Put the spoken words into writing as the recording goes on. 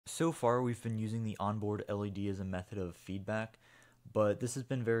So far, we've been using the onboard LED as a method of feedback, but this has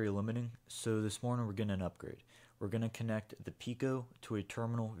been very limiting, so this morning we're getting an upgrade. We're going to connect the Pico to a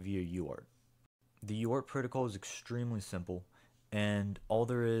terminal via UART. The UART protocol is extremely simple, and all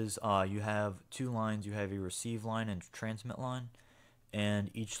there is, you have two lines. You have a receive line and transmit line, and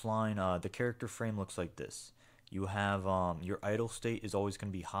each line, the character frame looks like this. You have your idle state is always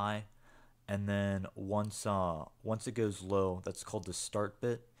going to be high, and then once it goes low, that's called the start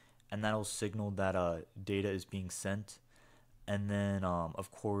bit, and that'll signal that data is being sent. And then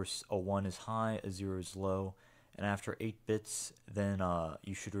of course a 1 is high, a 0 is low, and after 8 bits then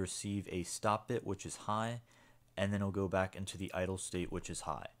you should receive a stop bit, which is high, and then it'll go back into the idle state, which is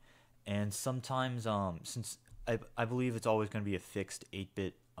high. And sometimes since I believe it's always going to be a fixed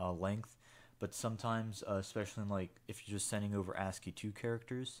 8-bit length, but sometimes especially in, like, if you're just sending over ASCII 2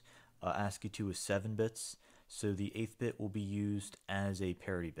 characters, ASCII 2 is 7 bits, so the 8th bit will be used as a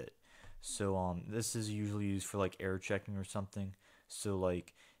parity bit. So this is usually used for like error checking or something. So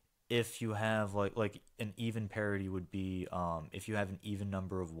like if you have like an even parity would be if you have an even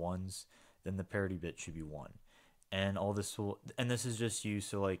number of ones, then the parity bit should be 1. And all this will, and this is just used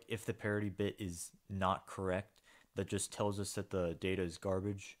so like if the parity bit is not correct, that just tells us that the data is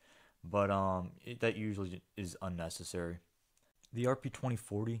garbage. But that usually is unnecessary. The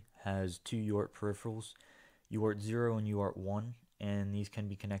RP2040 has two UART peripherals, UART 0 and UART 1, and these can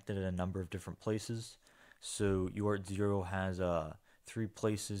be connected at a number of different places. So UART 0 has 3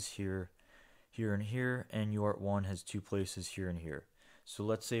 places here, here, and here, and UART 1 has 2 places here and here. So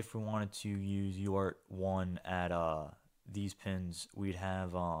let's say if we wanted to use UART 1 at these pins, we'd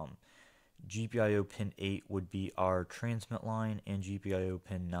have GPIO pin 8 would be our transmit line, and GPIO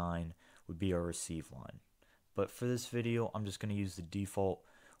pin 9 would be our receive line. But for this video, I'm just going to use the default,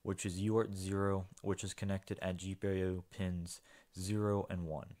 which is UART 0, which is connected at GPIO pins 0 and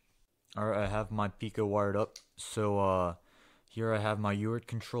 1. Alright, I have my Pico wired up. So here I have my UART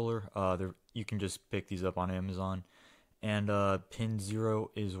controller. You can just pick these up on Amazon. And pin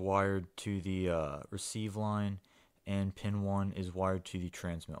 0 is wired to the receive line, and pin 1 is wired to the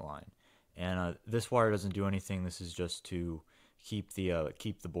transmit line. And this wire doesn't do anything. This is just to keep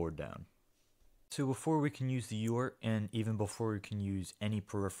the board down. So before we can use the UART, and even before we can use any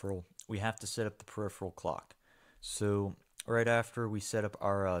peripheral, we have to set up the peripheral clock. So right after we set up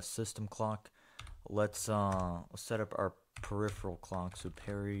our system clock, let's set up our peripheral clock. So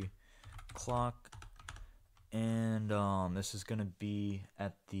peri clock, and this is going to be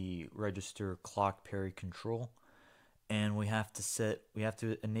at the register clock peri control, and we have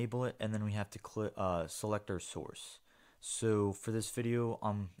to enable it, and then we have to select our source. So for this video,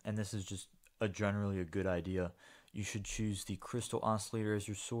 and this is just generally a good idea, you should choose the crystal oscillator as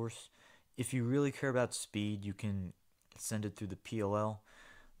your source. If you really care about speed, you can send it through the PLL,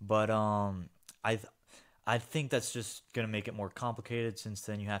 but I think that's just gonna make it more complicated, since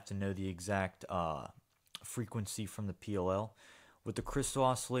then you have to know the exact frequency from the PLL. With the crystal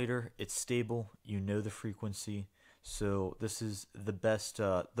oscillator, it's stable, you know the frequency, so this is the best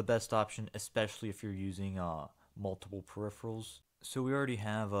option, especially if you're using multiple peripherals. So we already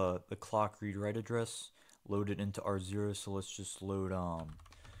have the clock read-write address loaded into R0, so let's just load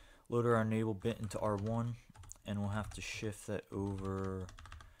our enable bit into R1, and we'll have to shift that over,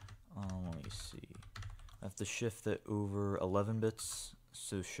 let me see, I have to shift that over 11 bits,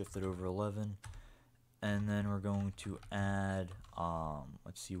 so shift it over 11, and then we're going to add,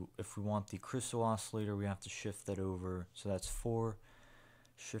 let's see, if we want the crystal oscillator, we have to shift that over, so that's 4,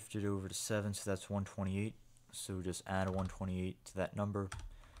 shift it over to 7, so that's 128. So just add a 128 to that number,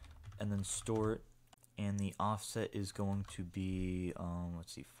 and then store it. And the offset is going to be,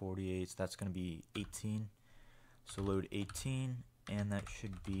 let's see, 48. So that's going to be 18. So load 18, and that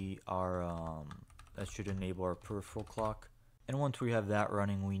should be our, that should enable our peripheral clock. And once we have that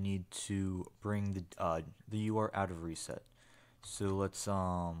running, we need to bring the UART out of reset. So let's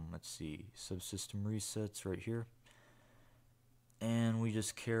see, subsystem resets right here. And we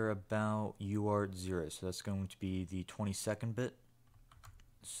just care about UART 0, so that's going to be the 22nd bit.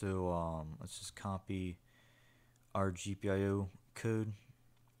 So let's just copy our GPIO code,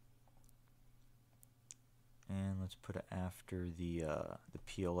 and let's put it after the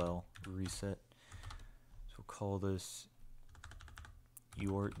PLL reset. So we'll call this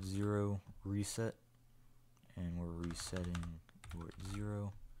UART 0 reset, and we're resetting UART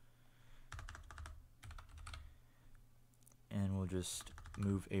 0. And we'll just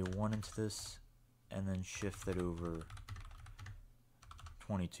move a 1 into this, and then shift that over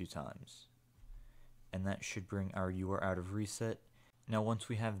 22 times. And that should bring our UART out of reset. Now once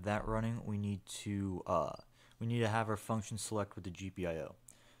we have that running, we need to have our function select with the GPIO.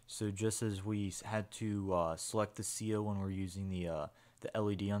 So just as we had to select the CO when we're using the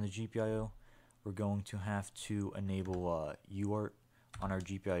LED on the GPIO, we're going to have to enable UART on our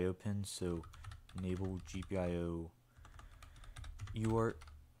GPIO pins. So enable GPIO UART,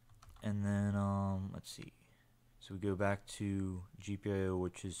 and then let's see. So we go back to GPIO,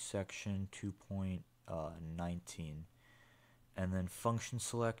 which is section 2.19, and then function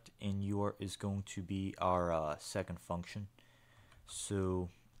select in UART is going to be our second function. So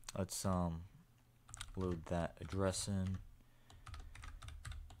let's load that address in,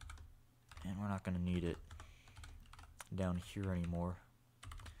 and we're not going to need it down here anymore,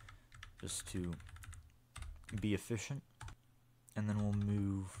 just to be efficient. And then we'll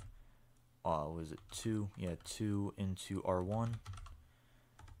move was it 2? Yeah, 2 into R1,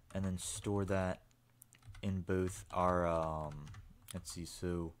 and then store that in both our let's see,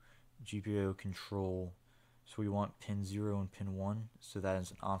 so GPIO control, so we want pin 0 and pin 1, so that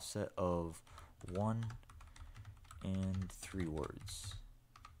is an offset of 1 and 3 words,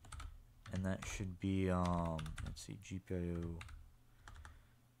 and that should be let's see, GPIO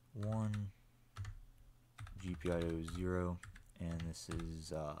 1, GPIO 0, and this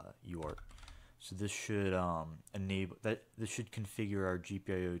is UART. So this should enable that. This should configure our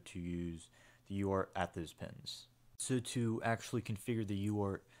GPIO to use the UART at those pins. So to actually configure the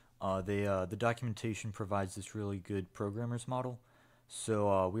UART, the documentation provides this really good programmer's model.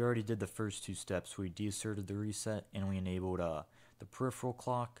 So we already did the first two steps. We deasserted the reset and we enabled the peripheral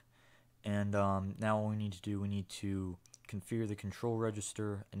clock. And now all we need to do, we need to configure the control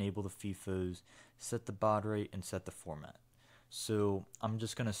register, enable the FIFOs, set the baud rate, and set the format. So I'm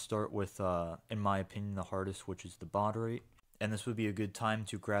just going to start with, in my opinion, the hardest, which is the baud rate. And this would be a good time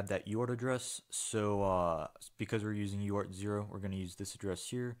to grab that UART address. So because we're using UART 0, we're going to use this address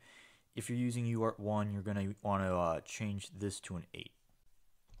here. If you're using UART 1, you're going to want to change this to an 8.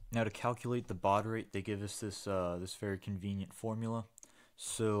 Now to calculate the baud rate, they give us this this very convenient formula.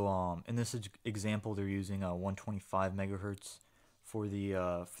 So in this example, they're using 125 megahertz for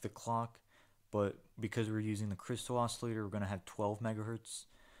the clock, but because we're using the crystal oscillator, we're going to have 12 megahertz.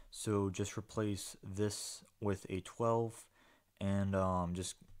 So just replace this with a 12, and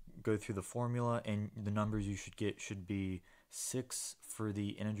just go through the formula, and the numbers you should get should be 6 for the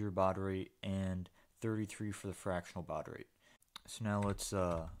integer baud rate and 33 for the fractional baud rate. So now let's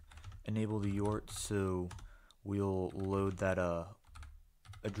enable the UART. So we'll load that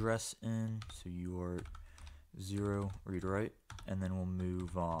address in, so UART 0 read write, and then we'll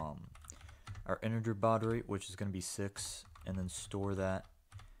move our integer baud rate, which is going to be 6, and then store that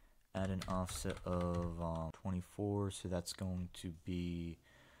at an offset of 24, so that's going to be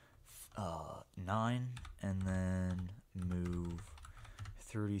 9, and then move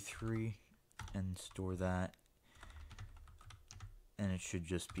 33 and store that, and it should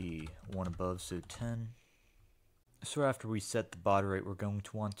just be one above, so 10. So after we set the baud rate, we're going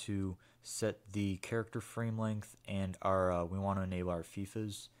to want to set the character frame length, and our we want to enable our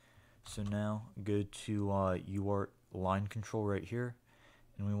FIFOs. So now go to UART line control right here,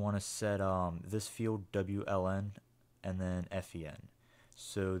 and we want to set this field WLN and then FEN.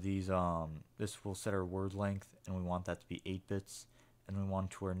 So these this will set our word length, and we want that to be 8 bits, and we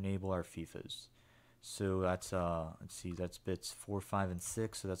want to enable our FIFOs. So that's let's see, that's bits 4, 5, and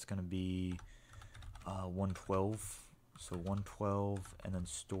 6. So that's going to be 112. So 112, and then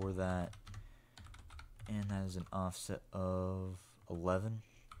store that, and that is an offset of 11.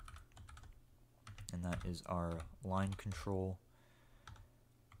 And that is our line control.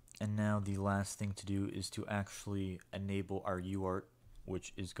 And now the last thing to do is to actually enable our UART,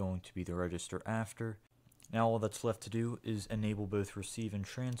 which is going to be the register after. Now all that's left to do is enable both receive and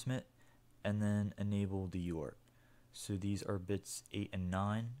transmit, and then enable the UART. So these are bits 8 and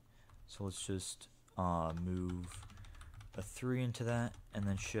 9. So let's just move a 3 into that, and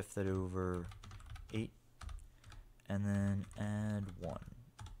then shift that over 8, and then add 1.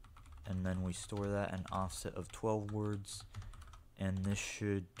 And then we store that an offset of 12 words, and this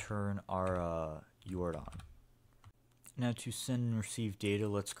should turn our UART on. Now to send and receive data,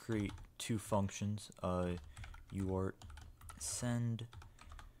 let's create two functions, UART send,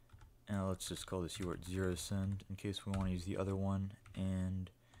 and let's just call this UART 0 send in case we want to use the other one, and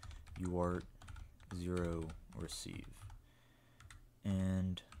UART 0 receive.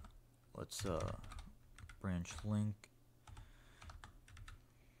 And let's branch link.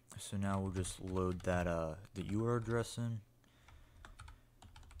 So now we'll just load that the UART address in,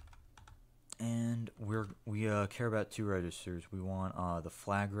 and we care about two registers. We want the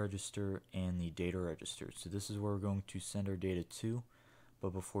flag register and the data register. So this is where we're going to send our data to.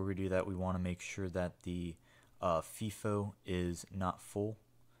 But before we do that, we want to make sure that the FIFO is not full.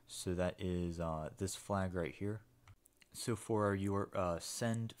 So that is this flag right here. So for our UART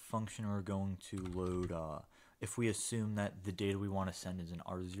send function, we're going to load, if we assume that the data we want to send is in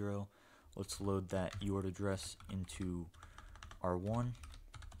R0, let's load that UART address into R1,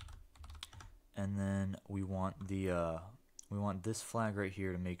 and then we want this flag right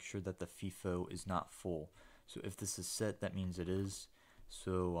here to make sure that the FIFO is not full. So if this is set, that means it is.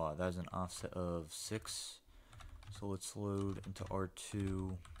 So that is an offset of 6. So let's load into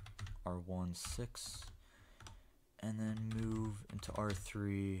R2, R1 6, and then move into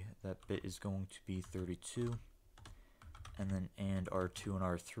R3. That bit is going to be 32, and then and R2 and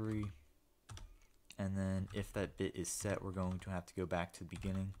R3. And then if that bit is set, we're going to have to go back to the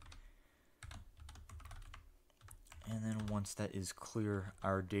beginning. And then once that is clear,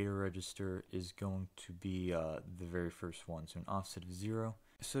 our data register is going to be the very first one, so an offset of 0.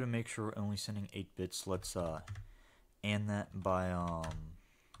 So to make sure we're only sending 8 bits, let's AND that by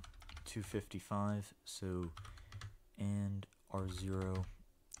 255. So AND R0,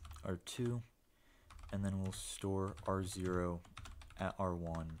 R2, and then we'll store R0 at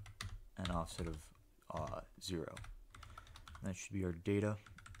R1, an offset of 0. And that should be our data,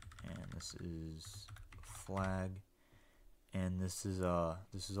 and this is flag, and this is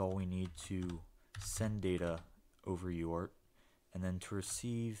all we need to send data over UART. And then to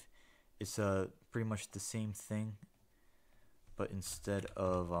receive, it's pretty much the same thing, but instead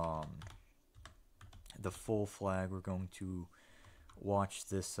of the full flag, we're going to watch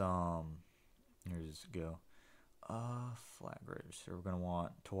this here's go flag register. We're going to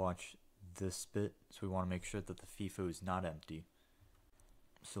want to watch this bit, so we want to make sure that the FIFO is not empty.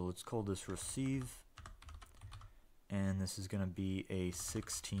 So let's call this receive, and this is going to be a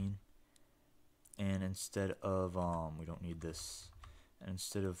 16, and instead of we don't need this, and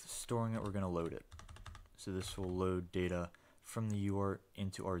instead of storing it, we're going to load it. So this will load data from the UART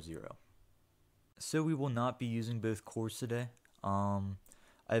into R0. So we will not be using both cores today. I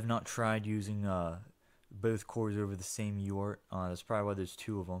have not tried using both cores over the same UART. That's probably why there's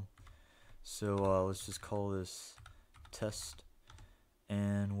 2 of them. So let's just call this test,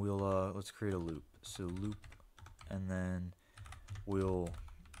 and we'll let's create a loop. So loop, and then we'll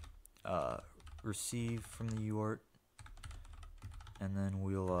receive from the UART, and then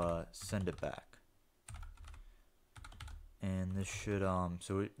we'll send it back. And this should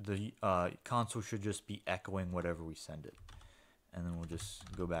the console should just be echoing whatever we send it, and then we'll just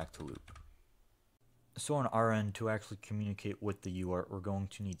go back to loop. So on our end, to actually communicate with the UART, we're going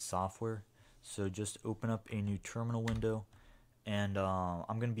to need software. So just open up a new terminal window, and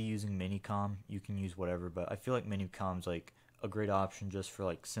I'm going to be using Minicom. You can use whatever, but I feel like Minicom's like a great option just for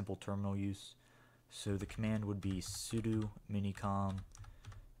like simple terminal use. So the command would be sudo minicom,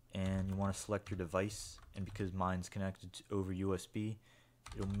 and you want to select your device, and because mine's connected over USB,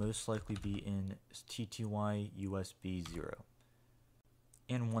 it'll most likely be in TTY USB 0.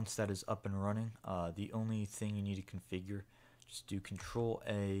 And once that is up and running, the only thing you need to configure, just do Control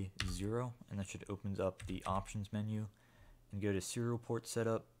A 0, and that should open up the options menu, and go to serial port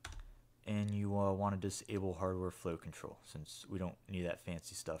setup, and you want to disable hardware flow control, since we don't need that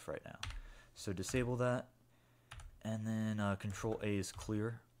fancy stuff right now. So disable that, and then Control A is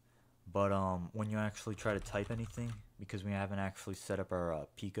clear. But when you actually try to type anything, because we haven't actually set up our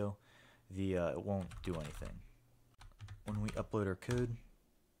Pico, it won't do anything. When we upload our code,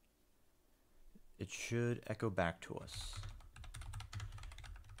 it should echo back to us.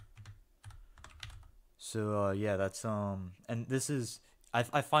 So yeah, that's and this is,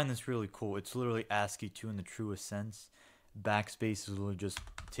 I find this really cool. It's literally ASCII 2 in the truest sense. Backspace is literally just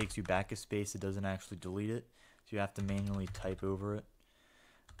takes you back a space. It doesn't actually delete it, so you have to manually type over it.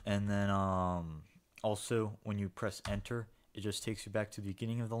 And then also when you press enter, it just takes you back to the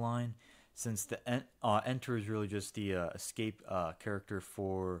beginning of the line, since the enter is really just the escape character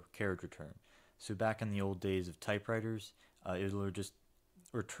for carriage return. So back in the old days of typewriters, it will just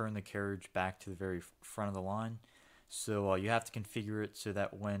return the carriage back to the very front of the line. So you have to configure it so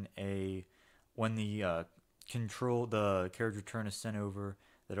that when the carriage return is sent over,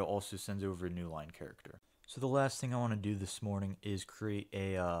 that it also sends over a new line character. So the last thing I want to do this morning is create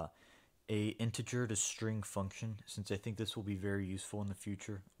a integer to string function, since I think this will be very useful in the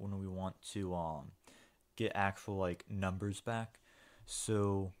future when we want to get actual like numbers back.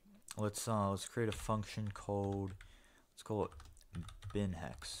 So let's create a function called, let's call it bin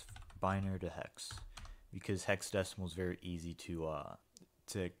hex, binary to hex, because hexadecimal is very easy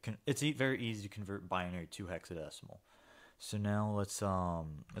it's very easy to convert binary to hexadecimal. So now let's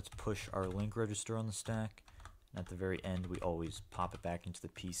push our link register on the stack, and at the very end we always pop it back into the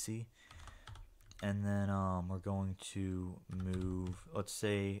PC. and then we're going to move, let's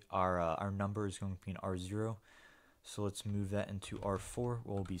say our number is going to be an R0, so let's move that into R4.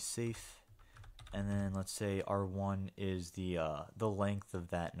 We'll be safe. And then let's say R1 is the length of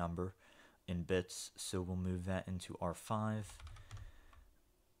that number in bits, so we'll move that into R5.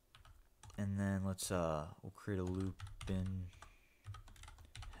 And then let's we'll create a loop in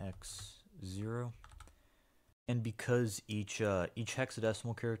hex 0. And because each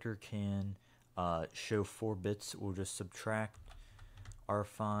hexadecimal character can show 4 bits, we'll just subtract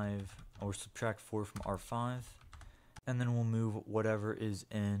R5, or subtract 4 from R5, and then we'll move whatever is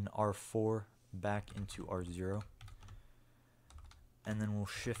in R4 back into R0, and then we'll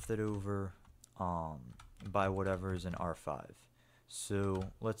shift it over by whatever is in R5. So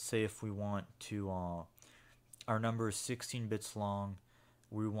let's say if we want to, our number is 16 bits long,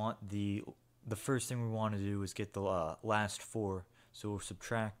 we want the first thing we want to do is get the last 4, so we'll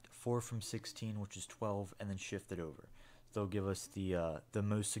subtract 4 from 16, which is 12, and then shift it over. So they'll give us the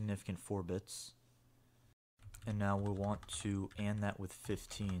most significant 4 bits. And now we'll want to AND that with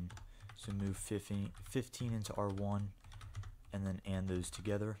 15. So move 15 into R1, and then AND those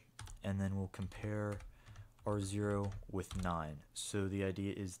together, and then we'll compare R0 with 9. So the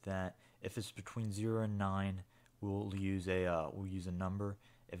idea is that if it's between 0 and 9, we'll use a number.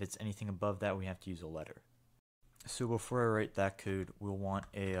 If it's anything above that, we have to use a letter. So before I write that code, we'll want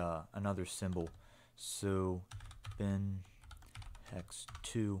another symbol. So bin hex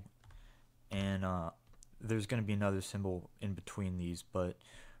 2, and there's going to be another symbol in between these, but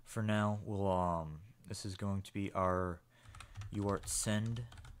for now we'll this is going to be our UART send.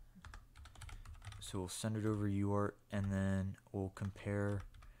 So we'll send it over UART, and then we'll compare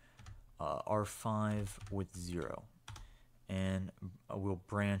R5 with 0, and we'll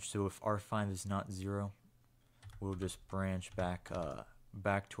branch. So if R5 is not 0, we'll just branch back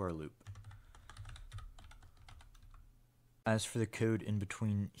to our loop. As for the code in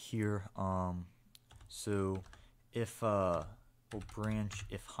between here, so if we'll branch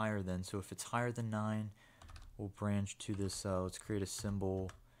if higher than, so if it's higher than 9, we'll branch to this, let's create a symbol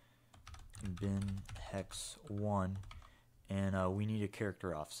bin hex 1, and we need a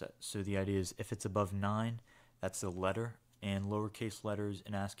character offset. So the idea is if it's above 9, that's a letter, and lowercase letters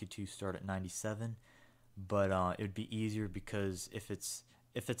in ASCII2 start at 97, but it would be easier because if it's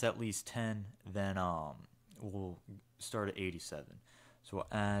at least 10, then we'll start at 87. So we'll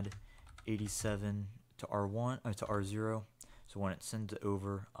add 87 to R1 to R0. So when it sends it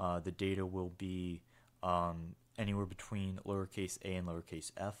over, the data will be anywhere between lowercase a and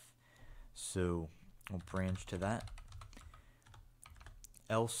lowercase f. So we'll branch to that.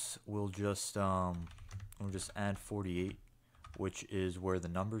 Else we'll just add 48, which is where the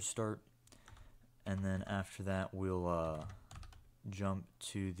numbers start, and then after that we'll jump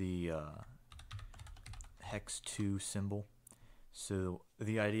to the hex 2 symbol. So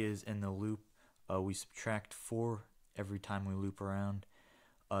the idea is in the loop we subtract 4 every time we loop around.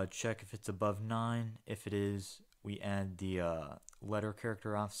 Check if it's above 9. If it is, we add the letter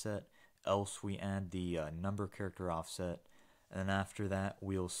character offset, else we add the number character offset, and then after that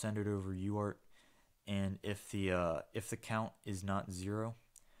we'll send it over UART, and if the count is not 0,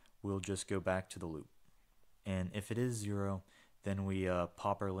 we'll just go back to the loop, and if it is 0, then we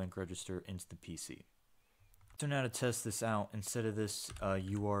pop our link register into the PC. So now to test this out, instead of this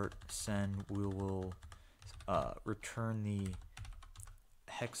UART send, we will return the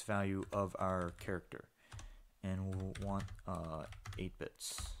hex value of our character, and we'll want 8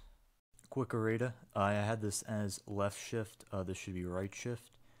 bits. Quick errata, I had this as left shift, this should be right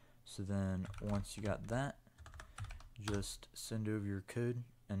shift. So then once you got that, just send over your code,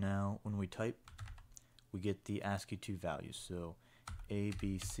 and now when we type, we get the ASCII2 values. So A,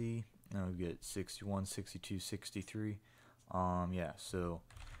 B, C, now we get 61, 62, 63. Yeah, so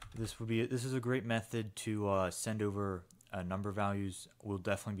this is a great method to send over number values. We'll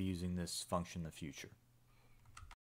definitely be using this function in the future.